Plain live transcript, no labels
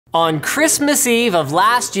On Christmas Eve of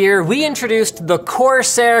last year, we introduced the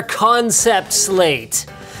Corsair Concept Slate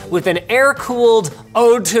with an air-cooled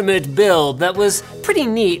ultimate build that was pretty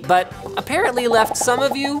neat, but apparently left some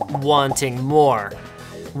of you wanting more.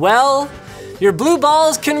 Well, your blue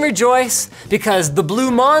balls can rejoice because the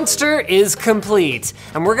Blue Monster is complete,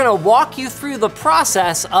 and we're gonna walk you through the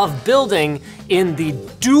process of building in the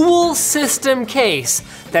dual system case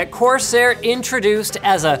that Corsair introduced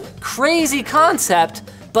as a crazy concept,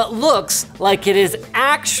 but looks like it is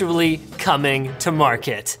actually coming to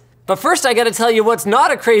market. But first I gotta tell you what's not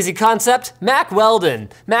a crazy concept, Mack Weldon.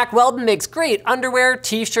 Mack Weldon makes great underwear,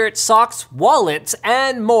 t-shirts, socks, wallets,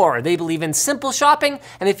 and more. They believe in simple shopping,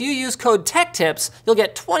 and if you use code TECHTIPS, you'll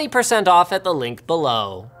get 20% off at the link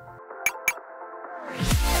below.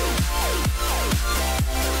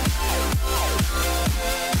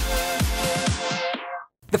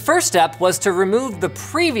 The first step was to remove the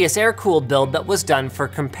previous air-cooled build that was done for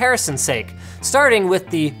comparison's sake, starting with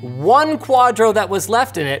the one Quadro that was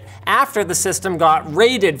left in it after the system got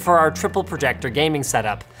rated for our triple projector gaming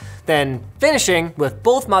setup, then finishing with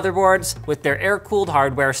both motherboards with their air-cooled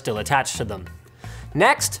hardware still attached to them.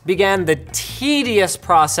 Next began the tedious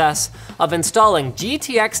process of installing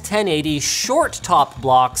GTX 1080 short top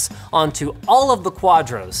blocks onto all of the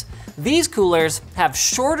Quadros. These coolers have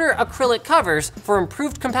shorter acrylic covers for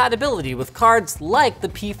improved compatibility with cards like the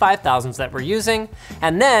P5000s that we're using,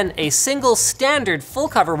 and then a single standard full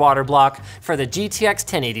cover water block for the GTX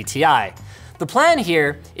 1080 Ti. The plan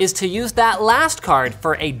here is to use that last card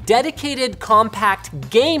for a dedicated compact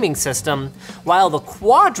gaming system, while the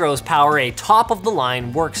Quadros power a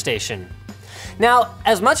top-of-the-line workstation. Now,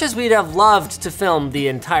 as much as we'd have loved to film the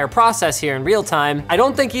entire process here in real time, I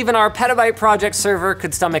don't think even our petabyte project server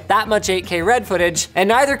could stomach that much 8K red footage, and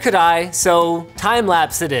neither could I, so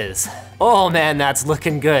time-lapse it is. Oh man, that's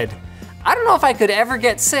looking good. I don't know if I could ever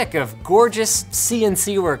get sick of gorgeous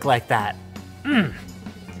CNC work like that.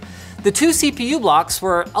 The two CPU blocks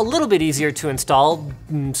were a little bit easier to install,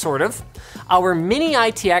 sort of. Our Mini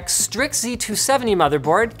ITX Strix Z270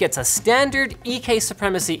 motherboard gets a standard EK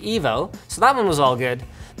Supremacy Evo, so that one was all good.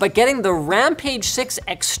 But getting the Rampage 6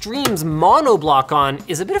 Extremes mono block on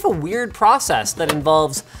is a bit of a weird process that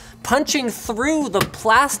involves punching through the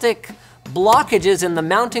plastic blockages in the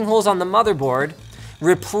mounting holes on the motherboard,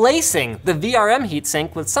 replacing the VRM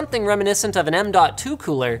heatsink with something reminiscent of an M.2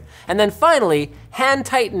 cooler, and then finally hand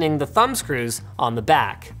tightening the thumb screws on the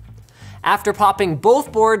back. After popping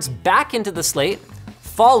both boards back into the slate,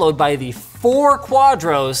 followed by the 4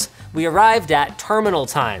 Quadros, we arrived at terminal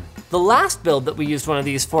time. The last build that we used one of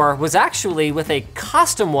these for was actually with a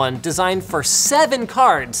custom one designed for 7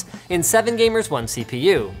 cards in 7 gamers, 1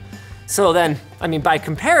 CPU. So then, I mean, by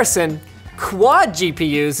comparison, quad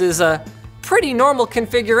GPUs is a pretty normal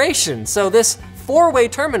configuration. So this 4-way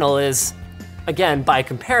terminal is, again, by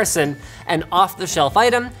comparison, an off-the-shelf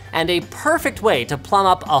item and a perfect way to plumb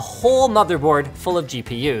up a whole motherboard full of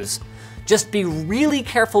GPUs. Just be really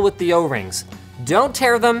careful with the O-rings. Don't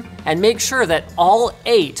tear them, and make sure that all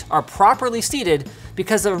 8 are properly seated,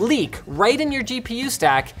 because a leak right in your GPU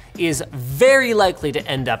stack is very likely to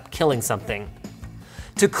end up killing something.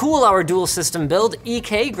 To cool our dual system build,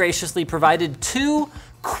 EK graciously provided 2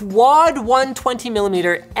 quad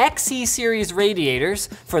 120mm XE series radiators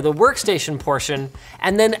for the workstation portion,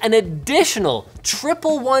 and then an additional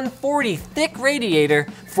triple 140 thick radiator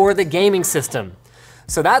for the gaming system.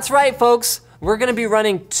 So that's right, folks, we're gonna be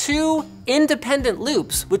running 2 independent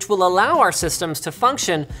loops, which will allow our systems to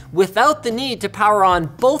function without the need to power on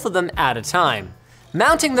both of them at a time.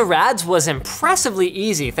 Mounting the rads was impressively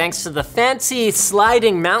easy thanks to the fancy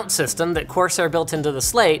sliding mount system that Corsair built into the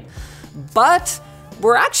Slate, but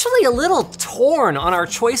we're actually a little torn on our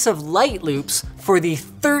choice of light loops for the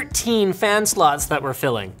 13 fan slots that we're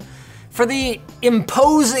filling. For the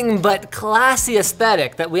imposing but classy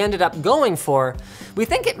aesthetic that we ended up going for, we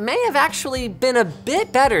think it may have actually been a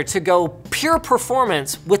bit better to go pure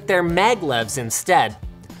performance with their maglevs instead.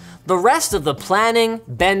 The rest of the planning,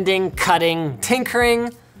 bending, cutting,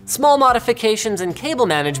 tinkering, small modifications and cable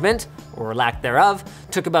management, or lack thereof,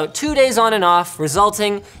 took about 2 days on and off,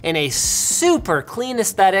 resulting in a super clean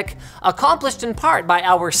aesthetic, accomplished in part by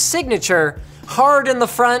our signature hard in the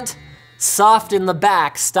front, soft in the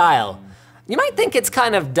back style. You might think it's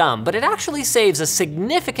kind of dumb, but it actually saves a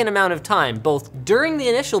significant amount of time, both during the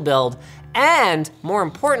initial build and, more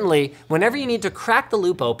importantly, whenever you need to crack the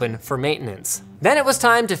loop open for maintenance. Then it was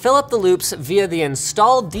time to fill up the loops via the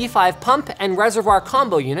installed D5 pump and reservoir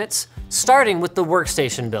combo units, starting with the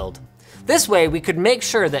workstation build. This way we could make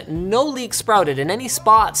sure that no leaks sprouted in any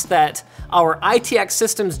spots that our ITX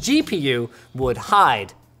system's GPU would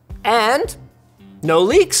hide. And no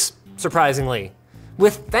leaks, surprisingly.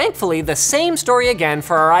 With thankfully the same story again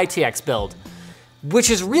for our ITX build, which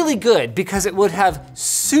is really good because it would have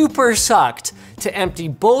super sucked to empty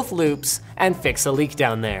both loops and fix a leak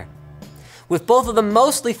down there. With both of them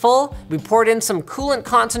mostly full, we poured in some coolant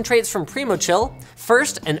concentrates from PrimoChill.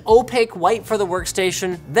 First, an opaque white for the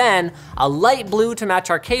workstation, then a light blue to match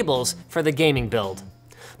our cables for the gaming build.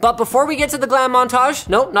 But before we get to the glam montage,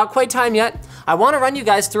 nope, not quite time yet, I wanna run you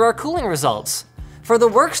guys through our cooling results. For the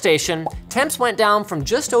workstation, temps went down from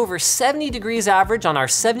just over 70 degrees average on our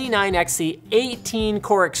 79XE 18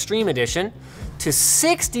 Core Extreme Edition to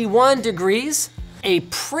 61 degrees, a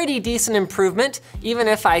pretty decent improvement, even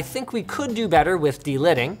if I think we could do better with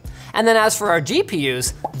delidding. And then as for our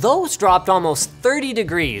GPUs, those dropped almost 30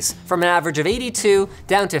 degrees from an average of 82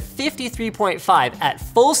 down to 53.5 at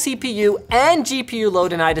full CPU and GPU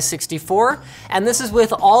load in IDA 64. And this is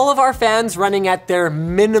with all of our fans running at their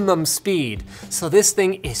minimum speed. So this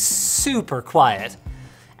thing is super quiet.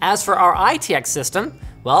 As for our ITX system,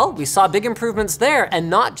 well, we saw big improvements there, and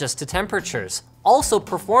not just to temperatures, also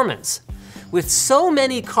performance. With so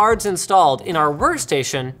many cards installed in our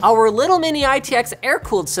workstation, our little mini ITX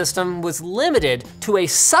air-cooled system was limited to a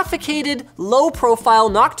suffocated, low-profile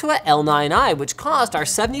Noctua L9i, which caused our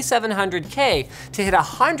 7700K to hit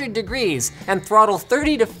 100 degrees and throttle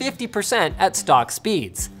 30 to 50% at stock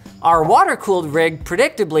speeds. Our water-cooled rig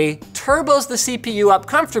predictably turbos the CPU up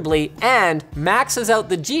comfortably and maxes out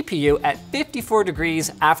the GPU at 54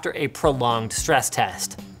 degrees after a prolonged stress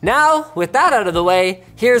test. Now, with that out of the way,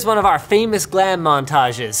 here's one of our famous glam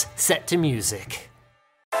montages, set to music.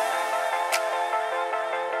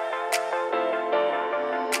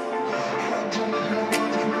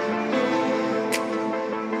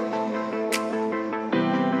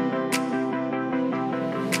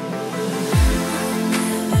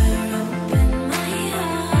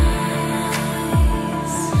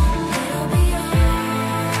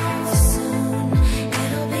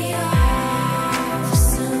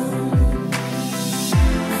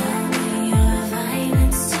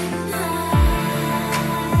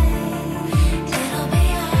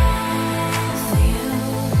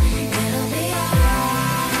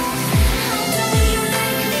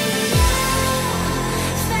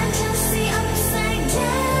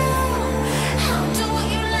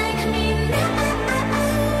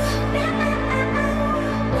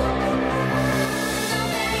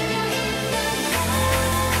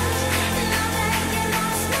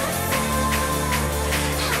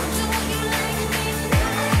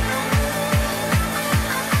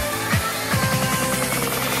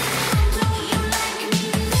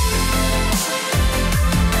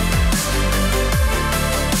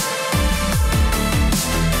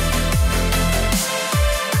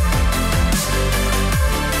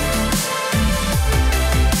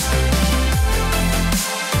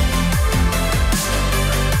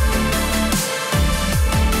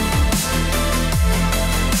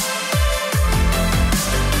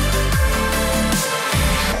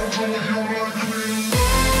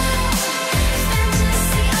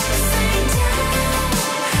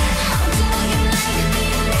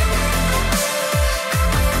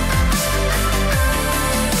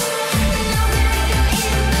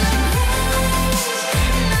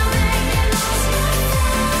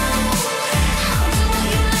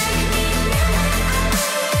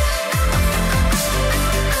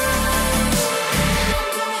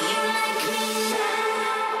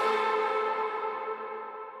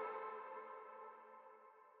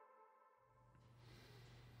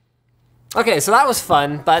 Okay, so that was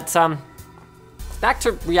fun, but back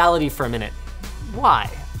to reality for a minute. Why?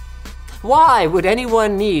 Why would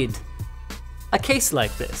anyone need a case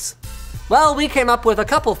like this? Well, we came up with a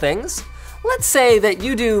couple things. Let's say that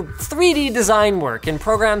you do 3D design work in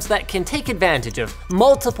programs that can take advantage of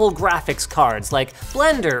multiple graphics cards like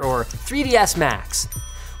Blender or 3ds Max.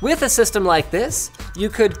 With a system like this, you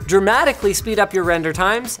could dramatically speed up your render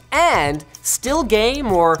times and still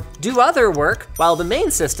game or do other work while the main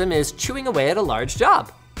system is chewing away at a large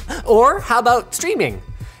job. Or how about streaming?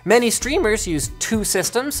 Many streamers use two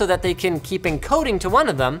systems so that they can keep encoding to one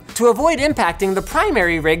of them to avoid impacting the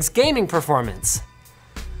primary rig's gaming performance.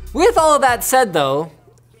 With all of that said though,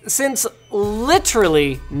 since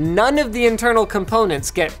literally none of the internal components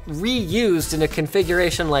get reused in a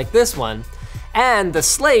configuration like this one, and the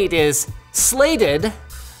Slate is slated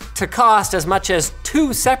to cost as much as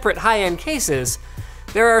 2 separate high-end cases,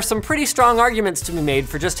 there are some pretty strong arguments to be made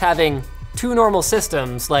for just having 2 normal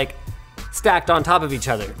systems, like, stacked on top of each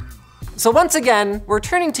other. So once again, we're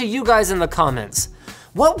turning to you guys in the comments.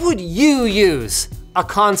 What would you use a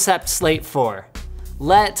concept Slate for?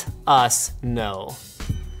 Let us know.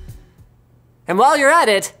 And while you're at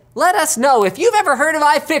it, let us know if you've ever heard of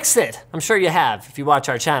iFixit. I'm sure you have if you watch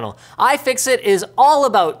our channel. iFixit is all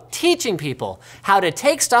about teaching people how to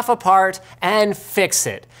take stuff apart and fix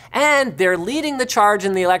it. And they're leading the charge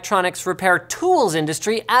in the electronics repair tools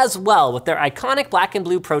industry as well with their iconic black and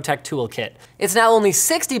blue ProTech toolkit. It's now only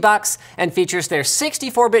 $60 and features their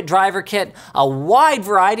 64-bit driver kit, a wide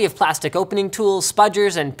variety of plastic opening tools,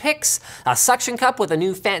 spudgers, and picks, a suction cup with a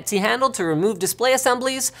new fancy handle to remove display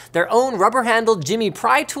assemblies, their own rubber-handled Jimmy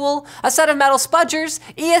Pry tool, a set of metal spudgers,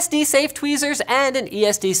 ESD-safe tweezers, and an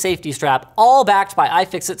ESD safety strap, all backed by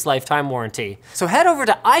iFixit's lifetime warranty. So head over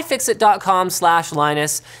to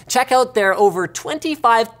ifixit.com/Linus, check out their over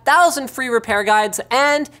 25,000 free repair guides,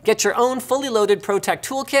 and get your own fully loaded ProTech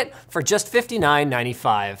toolkit for just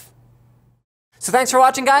 $59.95. So thanks for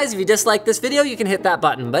watching, guys. If you disliked this video, you can hit that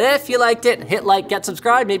button. But if you liked it, hit like, get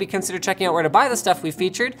subscribed, maybe consider checking out where to buy the stuff we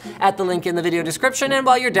featured at the link in the video description. And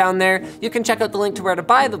while you're down there, you can check out the link to where to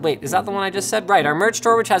buy the, wait, is that the one I just said? Right, our merch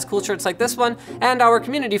store, which has cool shirts like this one, and our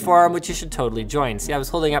community forum, which you should totally join. See, I was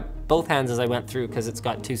holding up both hands as I went through because it's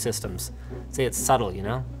got two systems. See, it's subtle, you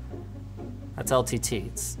know? That's LTT,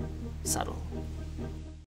 it's subtle.